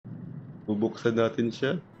Bubuksan natin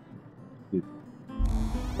siya.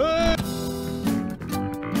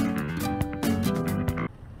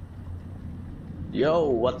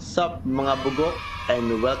 Yo, what's up mga bugok?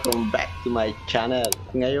 And welcome back to my channel.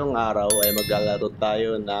 Ngayong araw ay maglalaro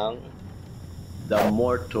tayo ng The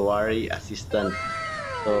Mortuary Assistant.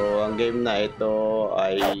 So, ang game na ito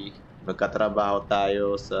ay magkatrabaho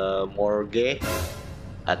tayo sa morgue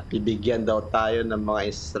at bibigyan daw tayo ng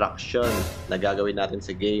mga instruction na gagawin natin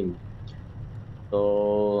sa game.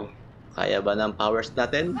 So, kaya ba ng powers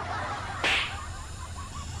natin?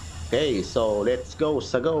 Okay, so let's go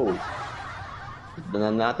sa go!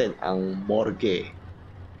 Tignan natin ang morgue.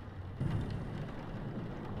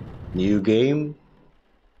 New game.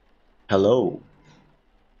 Hello.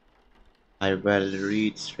 I will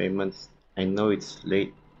reach 3 months. I know it's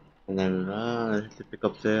late. And then I have to pick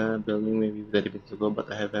up the building maybe 30 minutes ago,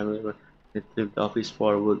 but I have family. Let's leave the office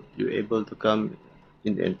for. Would you able to come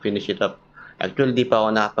in and finish it up? Actually, di pa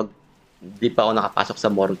ako nakapasok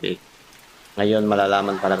sa morgue. Ngayon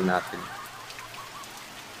malalaman pa lang natin.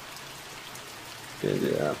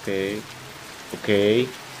 Okay. Okay.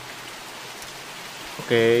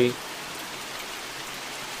 Okay.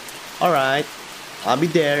 Alright. I'll be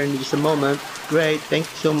there in just a moment. Great. Thank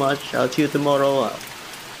you so much. I'll see you tomorrow.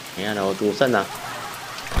 Ayan, nautusan na.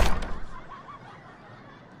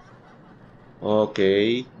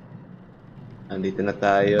 Okay. Andito na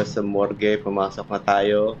tayo sa morgue. Pumasok na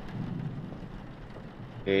tayo.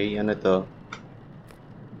 Okay, ano to?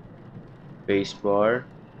 Spacebar.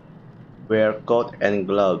 Wear coat and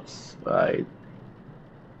gloves. Right.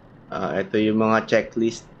 Ito yung mga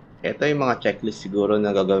checklist. Ito yung mga checklist siguro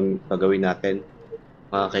na gagawin natin,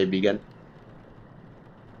 mga kaibigan.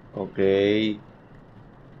 Okay.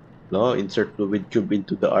 No, insert fluid tube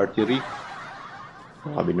into the artery.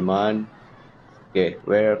 Sabi naman. Okay,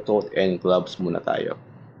 wear coat and gloves muna tayo.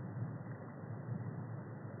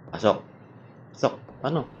 Pasok. Pasok.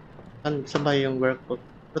 Ano? Saan ba yung wear coat?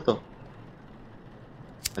 Ito to.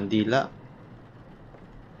 Andila.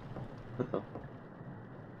 Ito.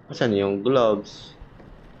 Saan yung gloves?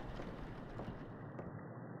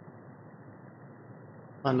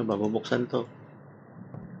 Paano ba bubuksan to?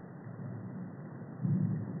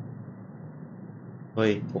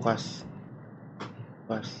 Hoy, bukas.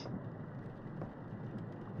 Bukas.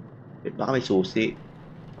 Baka may susi.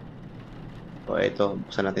 O, eto.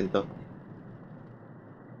 Buksan natin to.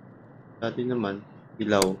 Dati naman,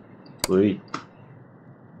 ilaw. Uy.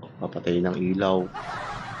 Papatay ng ilaw.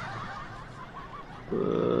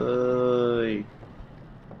 Uy.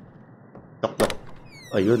 Tok-tok.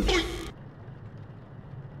 Ayun.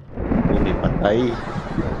 May patay.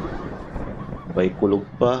 May kulog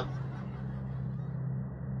pa.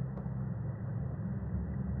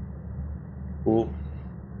 Oh.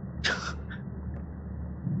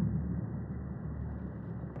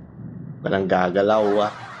 Parang gagalaw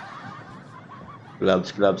ah.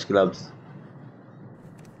 Gloves, gloves, gloves.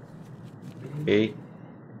 Okay.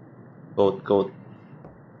 Coat, coat.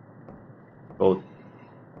 Coat.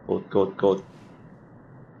 Coat, coat, coat.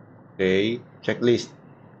 Okay. Checklist.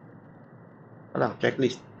 Walang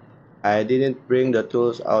checklist. I didn't bring the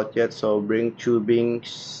tools out yet, so bring tubing,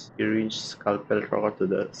 syringe, scalpel, rocker to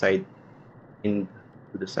the side. To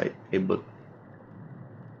the side table.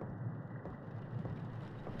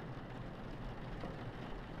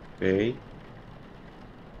 Okay.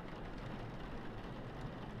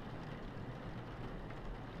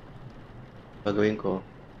 Gagawin ko.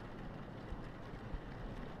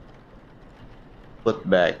 Put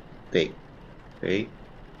back. Take. Okay.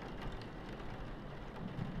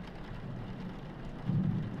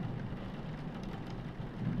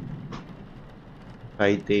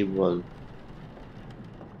 Side table.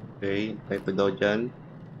 Okay. Type daw dyan.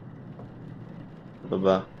 Ano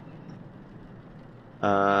ba?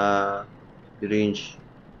 Syringe.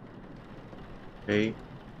 Okay.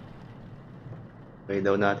 Okay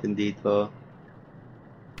daw natin dito.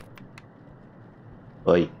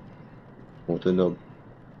 Hoy. Tumutunog.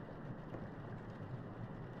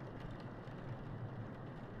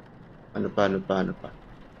 Ano pa? Ano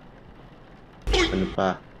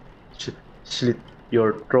pa? Slit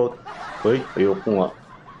your throat. Hoy, ayoko nga.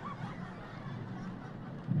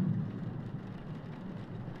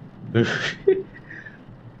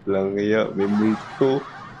 Lang iya, may multo.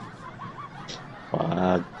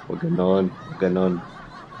 Wag ganon.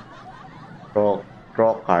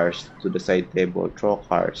 Throw cars to the side table. Throw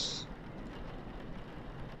cars.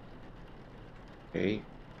 Okay.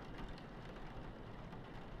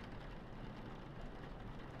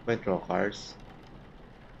 May throw cars.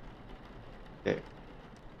 Okay.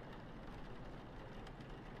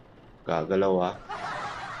 Gagalaw ah.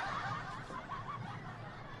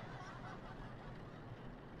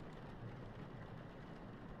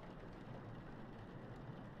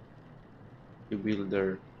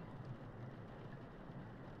 builder.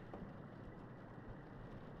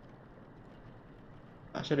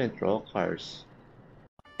 Actually, throw cars.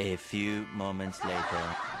 A few moments later.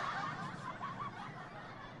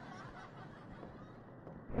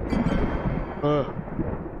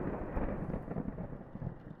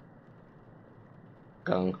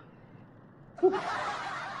 Kang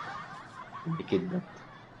bikidlat.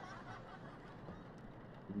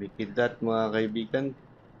 Bikidlat mga kaibigan.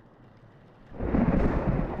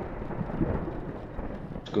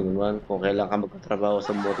 Gusto ko naman kung kailan ka magtatrabaho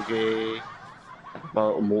sa morgue,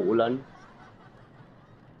 pa umuulan.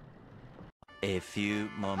 A few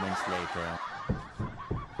moments later.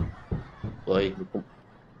 Ay,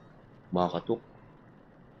 makatok.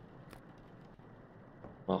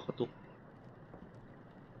 Makatok.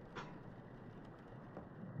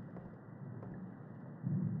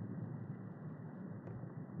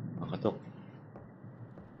 Makatok.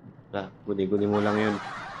 Guni-guni mo lang yun.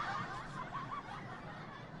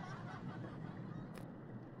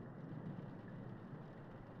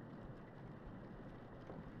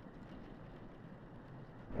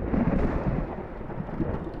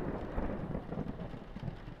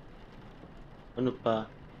 Ano pa?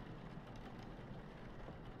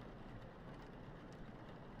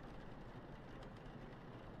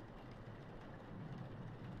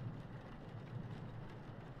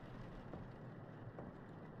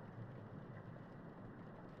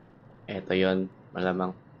 Eto yon,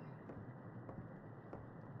 malamang.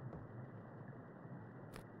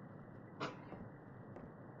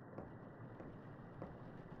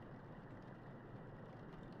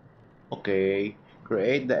 Okay,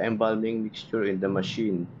 create the embalming mixture in the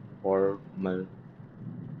machine or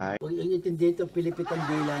Huwag yung intindi ito, pilipit ang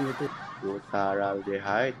dila nito.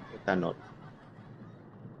 butyraldehyde ethanol.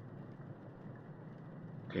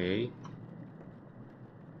 Okay.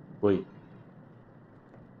 Uy.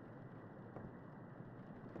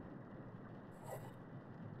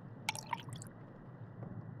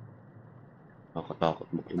 Nakatakot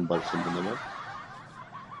mag-imbalsa mo naman.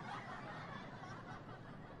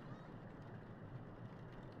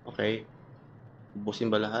 Okay. Ubusin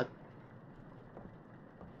ba lahat?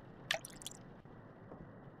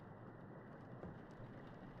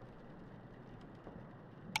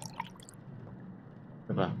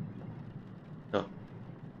 Diba? Ito.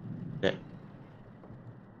 Hindi.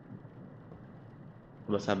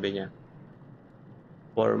 Diba sabi niya?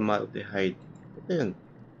 Formaldehyde. Ito yun.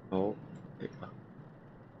 Oo. Teka.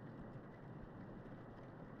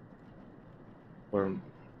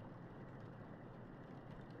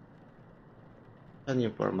 Saan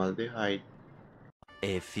yung formaldehyde?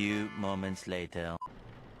 A few moments later.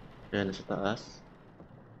 Kaya nasa taas.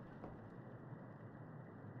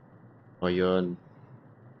 O yun.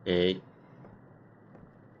 Okay.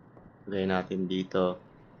 Lagay natin dito.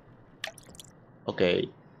 Okay.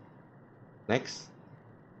 Next.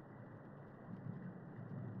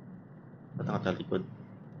 Ba't nakatalikod?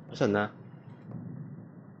 Asan na?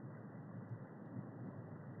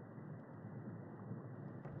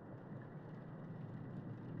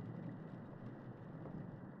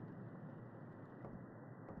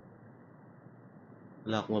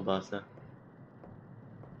 Wala akong mabasa.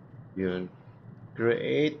 Yun.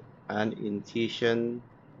 Create an incision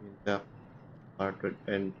in the carotid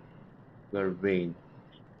and vein.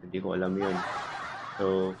 Hindi ko alam yun.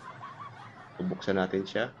 So, bubuksan natin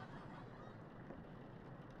siya.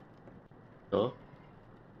 Ito.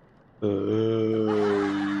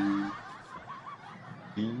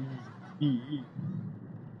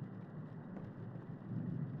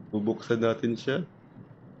 Bubuksan natin siya.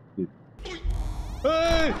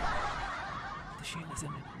 Hey! The shield is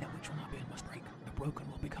in it, that which will not bend must break. The broken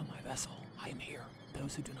will become my vessel. I am here.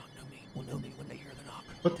 Those who do not know me will know me when they hear the knock.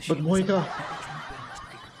 Ba't The shield buhay is in ka? it, that which will not bend must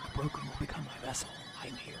break. The broken will become my vessel.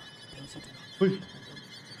 I am here. Those who do not know Uy! me will know me.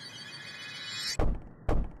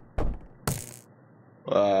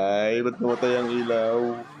 Ay, ba't namatay ang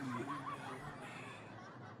ilaw?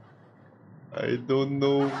 I don't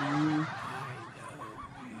know you.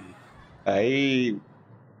 Ay,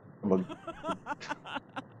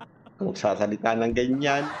 magsasalita ng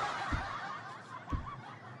ganyan.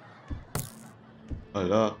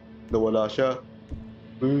 Ala, nawala siya.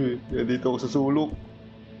 Dito ako sa sulok.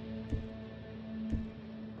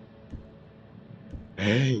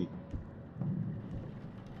 Hey!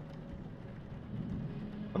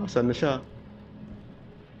 Asan na siya?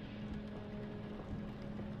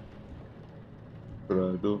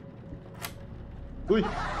 Sarado. Uy!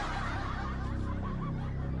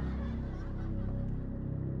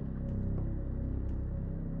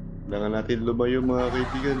 Kailangan natin lumayo mga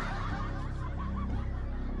kaibigan.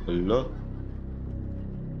 Hala.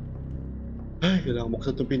 Ay, kailangan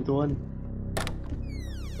buksan itong pintuan.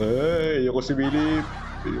 Ay, ayoko si Bilip.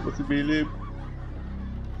 Ayoko si Bilip.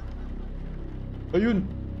 Ayun.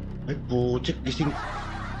 Ay, putik, gising.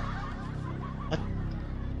 At,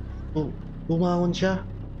 bumangon siya.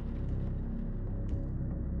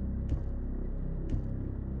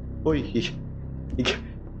 Hoy,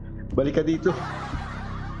 balik ka dito.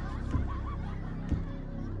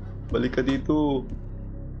 Balik ka dito.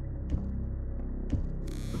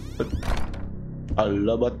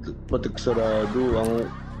 Ala, ba't nagsarado ang...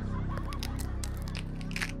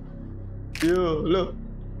 Yo, ala.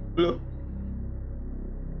 Ala.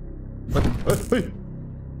 Ay!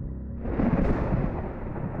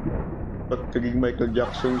 Ba't naging Michael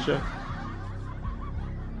Jackson siya?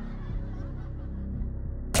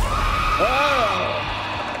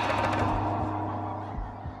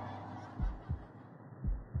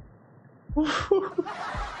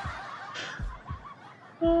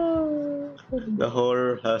 The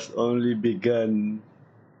horror has only begun.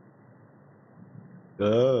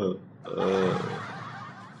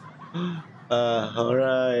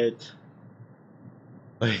 Alright.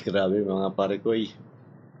 Ay, grabe mga pare ko eh.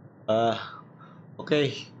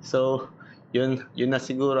 Okay, so yun na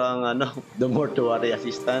siguro ang The Mortuary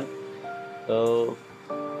Assistant. So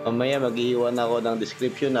mamaya mag-iwan ako ng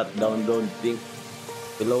description at download link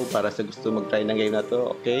below para sa gusto mag-try ng game na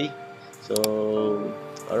to. Okay, so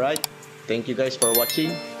alright, thank you guys for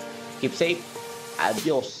watching. Keep safe.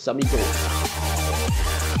 Adios amigos.